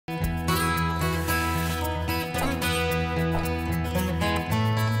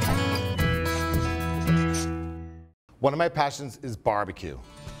One of my passions is barbecue.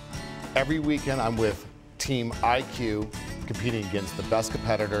 Every weekend I'm with Team iQue, competing against the best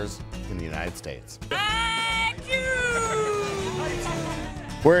competitors in the United States.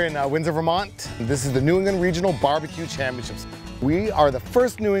 We're in Windsor, Vermont. This is the New England Regional Barbecue Championships. We are the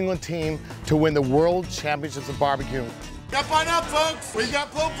first New England team to win the World Championships of Barbecue. Step on up, folks. We got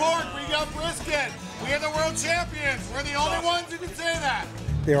pulled pork, we got brisket. We are the world champions. We're the only ones who can say that.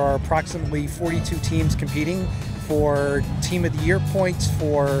 There are approximately 42 teams competing for Team of the Year points,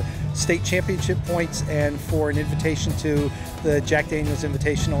 for state championship points, and for an invitation to the Jack Daniels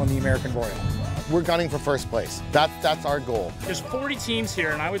Invitational and the American Royal. We're gunning for first place. That's our goal. There's 40 teams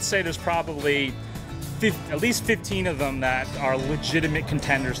here, and I would say there's probably at least 15 of them that are legitimate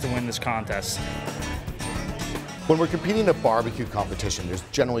contenders to win this contest. When we're competing in a barbecue competition, there's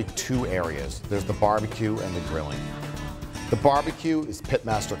generally two areas. There's the barbecue and the grilling. The barbecue is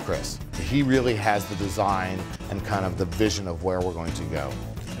Pitmaster Chris. He really has the design and kind of the vision of where we're going to go.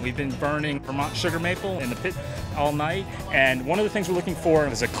 We've been burning Vermont sugar maple in the pit all night, and one of the things we're looking for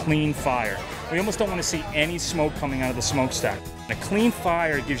is a clean fire. We almost don't want to see any smoke coming out of the smokestack. A clean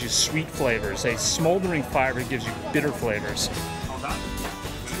fire gives you sweet flavors. A smoldering fire gives you bitter flavors.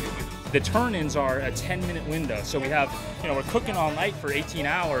 The turn-ins are a 10-minute window, so we have, we're cooking all night for 18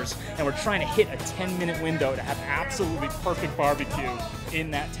 hours, and we're trying to hit a 10-minute window to have absolutely perfect barbecue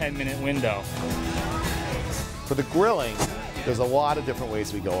in that 10-minute window. For the grilling, there's a lot of different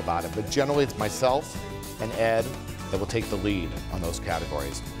ways we go about it, but generally it's myself and Ed that will take the lead on those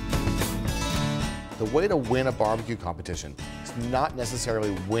categories. The way to win a barbecue competition is not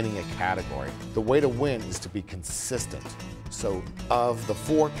necessarily winning a category. The way to win is to be consistent. So of the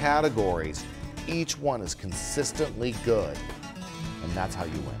 4 categories, each one is consistently good, and that's how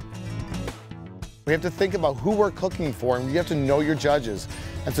you win. We have to think about who we're cooking for, and you have to know your judges.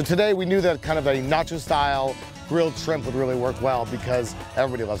 And so today we knew that kind of a nacho style grilled shrimp would really work well because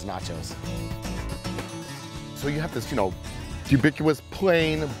everybody loves nachos. So you have this, ubiquitous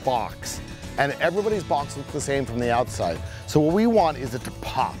plain box, and everybody's box looks the same from the outside. So what we want is it to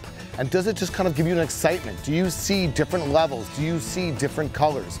pop. And does it just kind of give you an excitement? Do you see different levels? Do you see different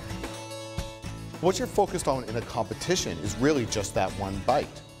colors? What you're focused on in a competition is really just that one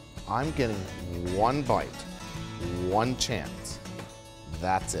bite. I'm getting one bite, one chance.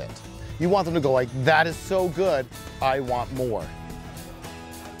 That's it. You want them to go like, that is so good, I want more.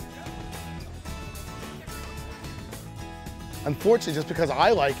 Unfortunately, just because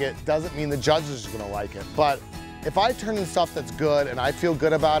I like it doesn't mean the judges are gonna like it. But if I turn in stuff that's good and I feel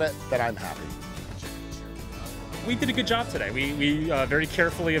good about it, then I'm happy. We did a good job today. We very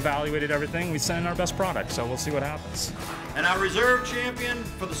carefully evaluated everything. We sent in our best product, so we'll see what happens. And our reserve champion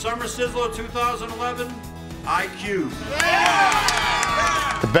for the Summer Sizzler 2011, iQue.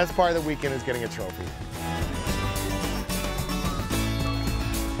 The best part of the weekend is getting a trophy.